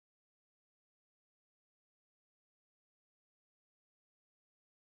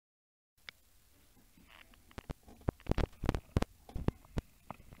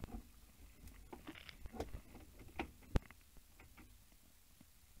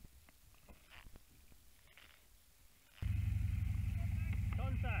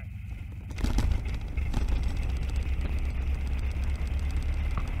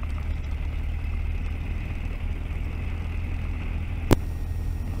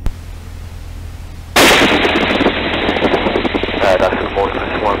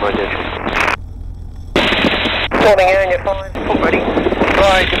Forming in, you're fine. Put ready.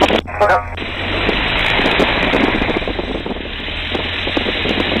 Right.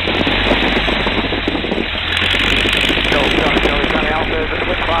 Charlie Alpha, there's a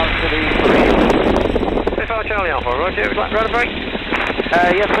quick cloud to the 35 Charlie Alpha, roger, would you like rudder brake?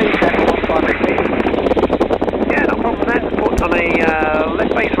 Yes please, Danny, 15 please. Yeah, no problem then. Put on a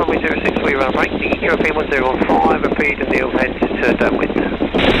left base runway 06 for your rudder brake, the QFE 1015, repeat and the overhead to downwind.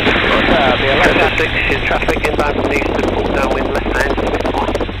 Roger, 6 is traffic inbound from the east to port downwind left hand to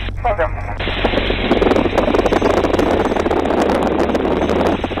midpoint. Roger.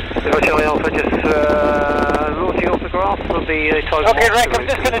 Charlie Alpha just launching off the graph of the Tiger Moth. Okay, Rick, I'm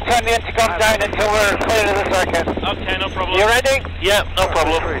just going to turn the intercom down until we're clear of the circuit. Okay, no problem. You ready? Yeah, no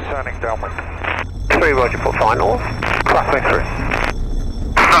problem. 3 turning downwind. 3, roger, put final. Crossing through.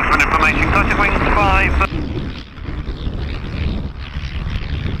 Crosswind information, clutch wings 5.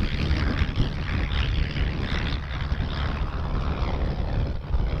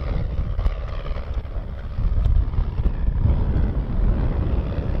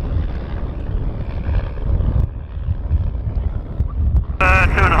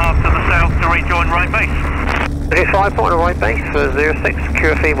 It is 5 point on right base for 06,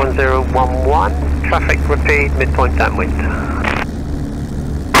 QFE 1011, traffic repeat, midpoint downwind.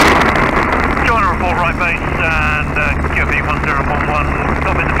 Join report right base and QFE 1011,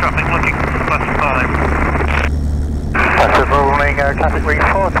 copy the traffic looking +5. Passive rolling, traffic ring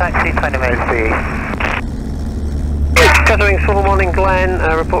 4, taxi 20 minutes to east. Traffic ring 4 morning Glen,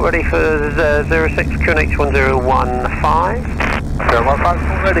 report ready for 06, QNH 1015.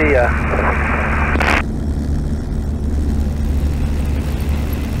 1015 ready,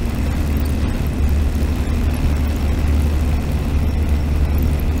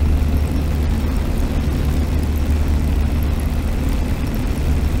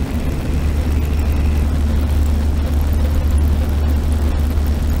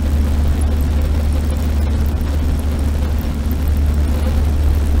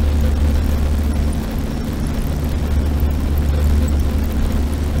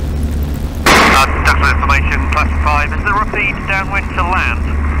 downwind to land.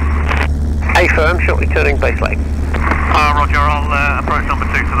 A firm, shortly turning base leg. Roger, I'll approach number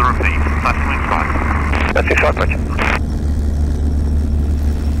 2 to the repeat. Passing wing 5. Passing 5, roger.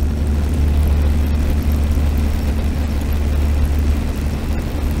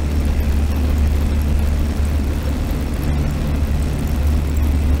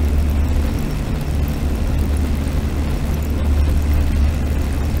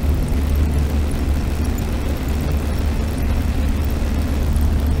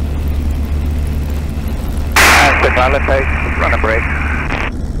 Left base, run a brake.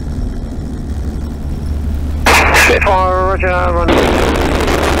 Spitfire, roger, run.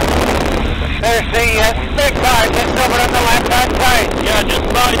 There's the Spitfire just over on the left hand side. Yeah, just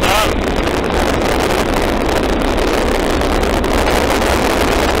by that.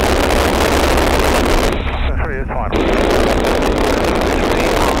 Three is final.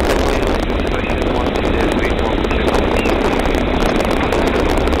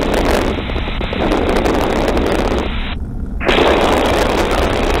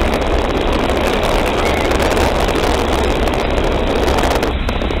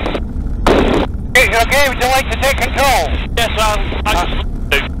 Okay, would you like to take control? Yes, I just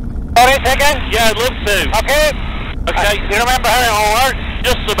sorry, second? Yeah, I'd love to. Okay. Okay. You remember how it all works?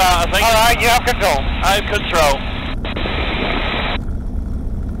 Just about, I think. Alright, you have control. I have control.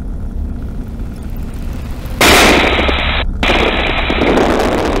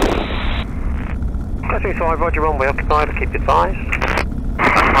 Crossing 5, roger, runway occupied, keep advised.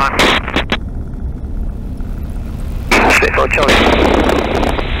 That's fine. Spitfire, Charlie.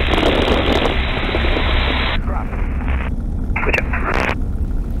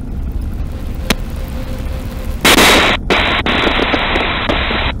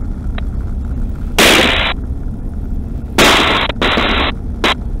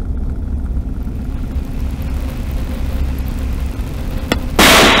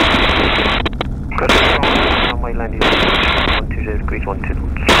 Landing 120 degrees, 12 knots.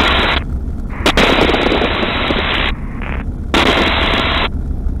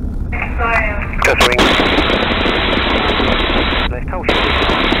 Just wing. Left hold.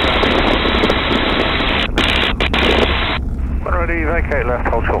 When ready, vacate left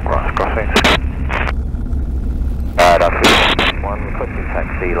hold short crossing. That's 1, requesting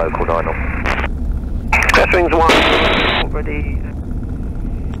taxi, local 9 knots. Just wings 1, ready.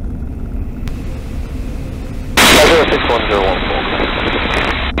 06114.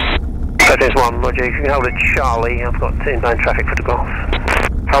 That is 1, roger. You can hold it Charlie. I've got inbound traffic photograph.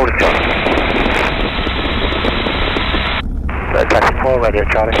 Hold it Charlie. Testing 4, radio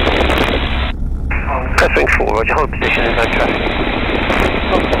Charlie. Testing 4, roger, hold position in no traffic.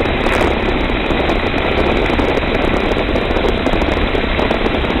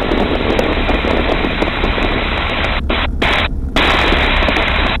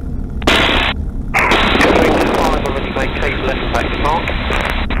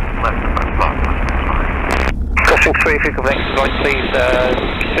 Crossing 3, if you could exit right, please,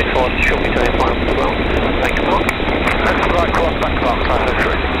 switch forward shortly to the final as well. Thank you, Mark. That's the right course, back to Mark, time to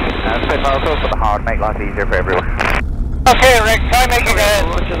 3. Spin miles, go for the hard, make life easier for everyone. Okay, Rick, try making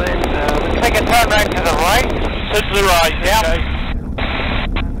Roger then, make a turn round to the right. To the right, yeah. Okay.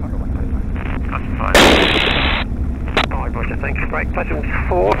 That's fine. Alright, roger, thank you. Brake, platform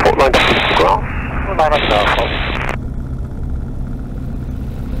 4, port line up the graph. Well, line up graph.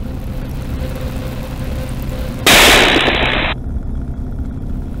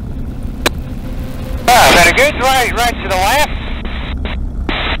 Very good, right to the left.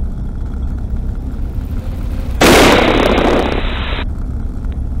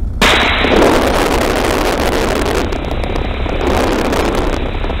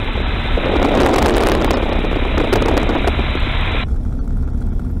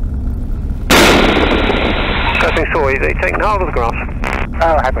 Crossing 4, is he taking hold of the grass?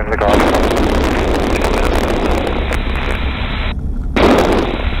 Oh, I happen to the grass.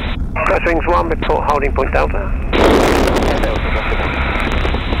 Crossings 1, report holding point Delta.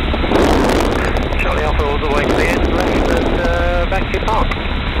 Charlie Alpha all the way to the end, left and back to your park.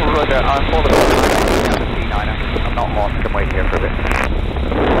 Roger, I'm more than C9er. I'm not lost, can wait here for a bit.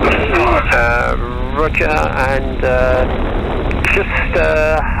 Roger, and just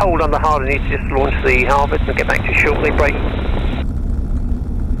hold on the hard, I need to just launch the harvest and get back to you shortly, break.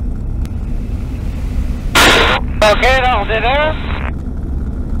 Okay, that'll do there.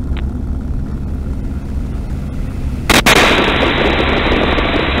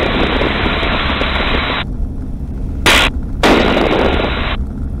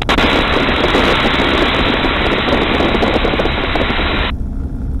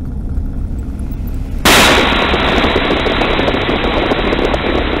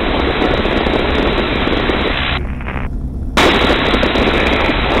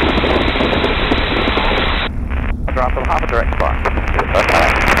 I'll have a direct flight.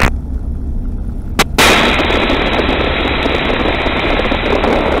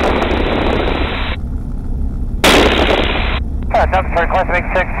 Duxford, classic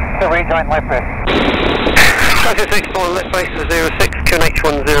 6, to rejoin left base. Classic 6, forward left base to 06, QNH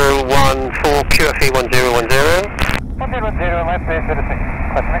 1014, QFE 1010. 110, left base to the 6,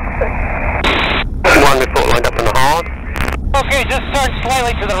 classic 6. 1 report lined up on the hard. Okay, just turn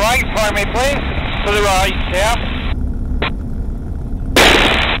slightly to the right for me, please. To the right. Yeah.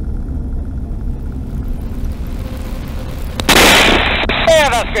 Yeah,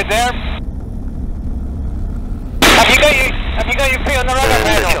 that's good there. Have you got your feet on the rudder,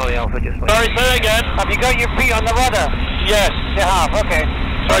 Pedal? Charlie Alpha, just wait. Sorry, say again. Have you got your feet on the rudder? Yes. You have, okay.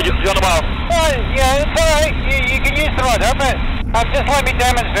 Sorry, you're on the mouth. Yeah, it's alright. You can use the rudder, but just let me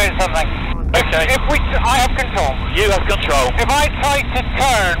demonstrate something. Okay. I have control. You have control. If I try to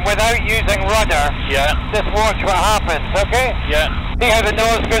turn without using rudder, Yeah. just watch what happens, okay? Yeah. See how the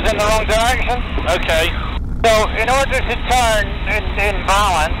nose goes in the wrong direction? Okay. So, in order to turn in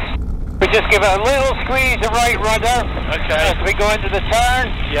balance, we just give it a little squeeze of right rudder Okay. as we go into the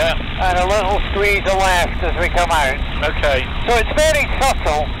turn, Yeah. and a little squeeze of left as we come out. Okay. So it's very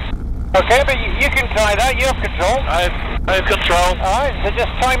subtle, okay, but you can try that, you have control. I have control. Alright, so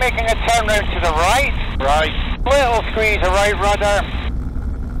just try making a turn round to the right, Right. little squeeze of right rudder,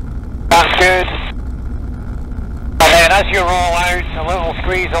 that's good. And then as you roll out, a little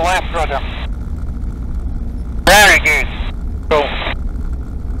squeeze of left rudder. Very good. Cool.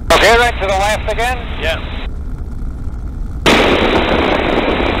 Okay, right to the left again. Yeah.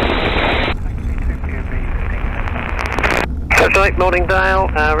 Satellite Morningdale,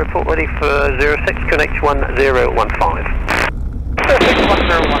 report ready for 06, QNH 1015. 06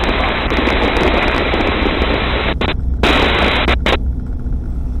 1015.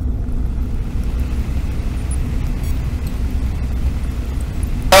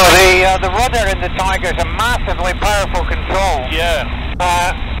 The rudder in the Tiger is a massively powerful control. Yeah.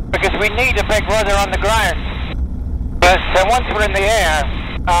 Because we need a big rudder on the ground. But once we're in the air,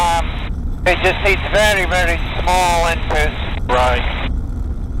 it just needs very, very small inputs. Right.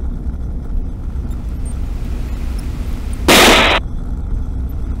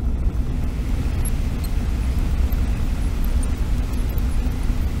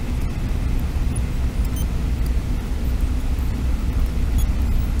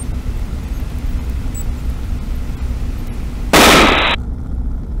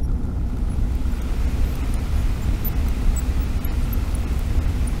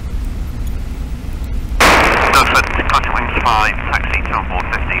 5, taxi to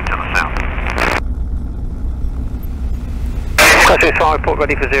 450 to the south. Taxi 5, report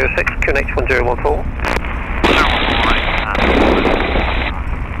ready for 06, QNH 1014.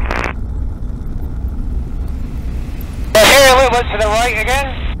 Here a little bit to the right again.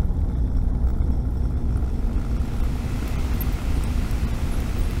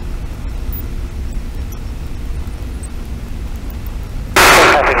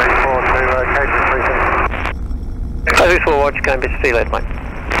 Close forward, you can be steelhead, mate.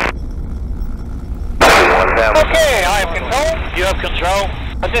 Okay, I have control. You have control.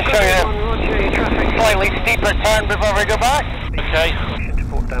 I'll just show you a slightly steeper turn before we go back. Okay. Caution to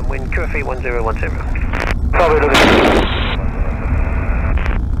port downwind, QFE 1010. Probably looking.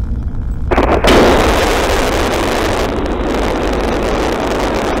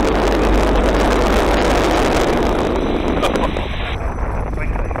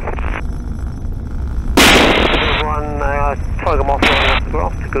 Tiger Moth running off the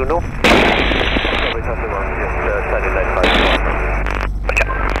graph to go north. Probably passing on, just turning left side. Okay.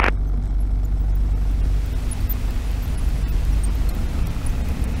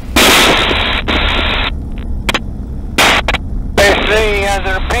 There's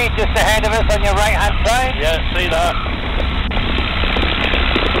the repeat just ahead of us on your right hand side. Yeah, see that.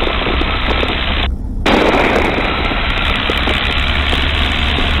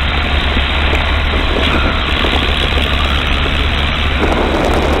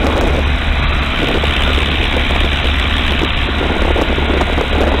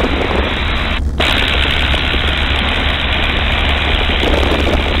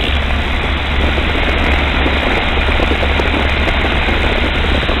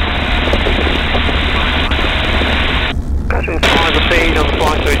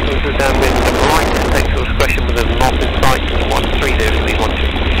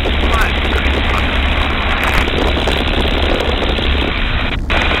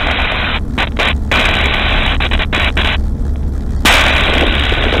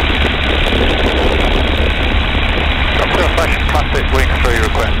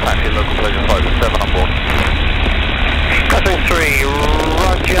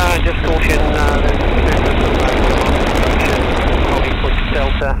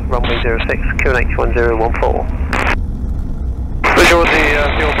 Runway 06, QNH 1014. Visual the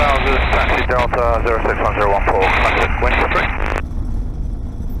fuel bound taxi Delta 061014, classic wind 3.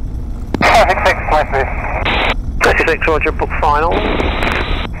 Traffic 6, classic. 36, roger, book final.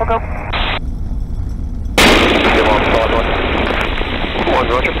 Okay. Give on side one. 1,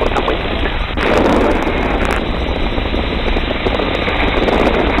 roger, book downwind.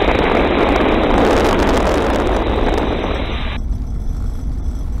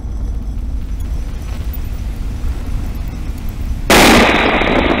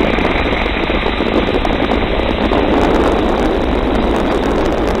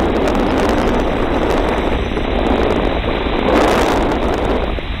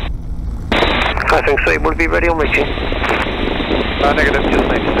 Classing 3 will be ready on reaching. Negative, just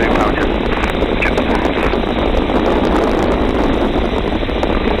need to do power check.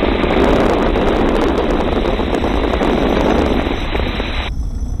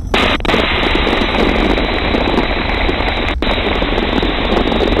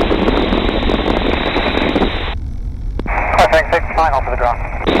 Classing 6, fine off of the ground.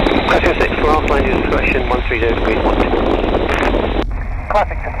 Classing 6, for our flying discretion, 130 degrees 1.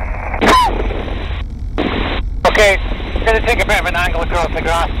 Classic 6. Okay, I'm going to take a bit of an angle across the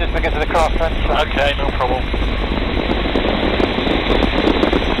grass just because of the crosswind. Okay, no problem.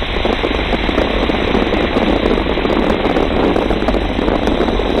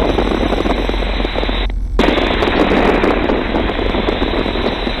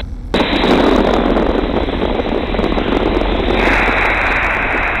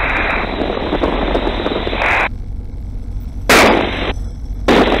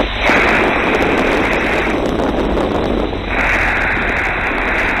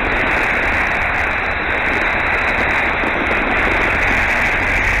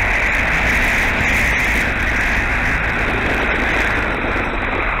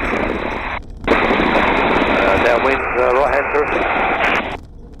 Right hand through.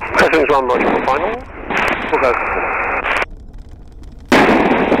 Classing 1, roger, book final. We'll go.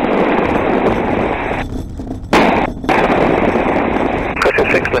 Classing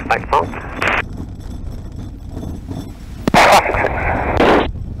 6, left back park.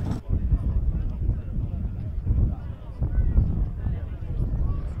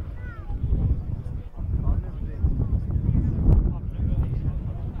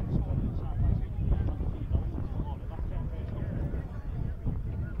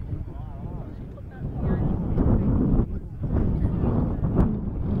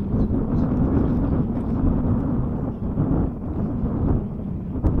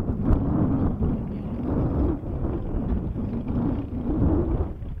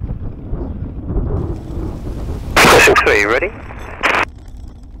 3, ready?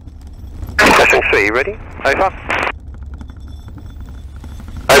 Crossing 3, ready? Over.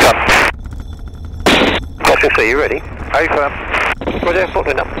 Over. Crossing 3, ready? Over. Roger,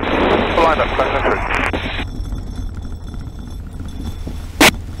 bottling up. Line up, close through.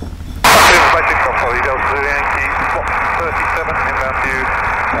 Basic control, you go to the Yankee, spot 37, inbound to you,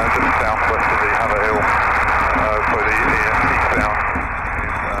 just southwest of the Haver Hill, for the eastbound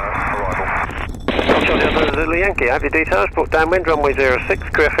arrival. Charlie Alpha Zulu Yankee, I have your details, brought downwind, runway 06,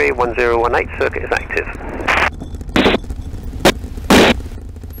 QFE 1018, circuit is active.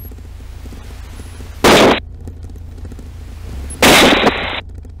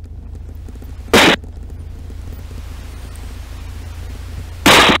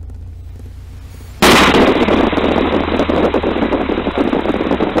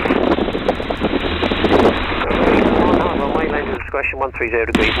 Runway landing discretion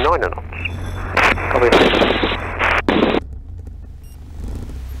 130 degrees, 9 knots. Copy that.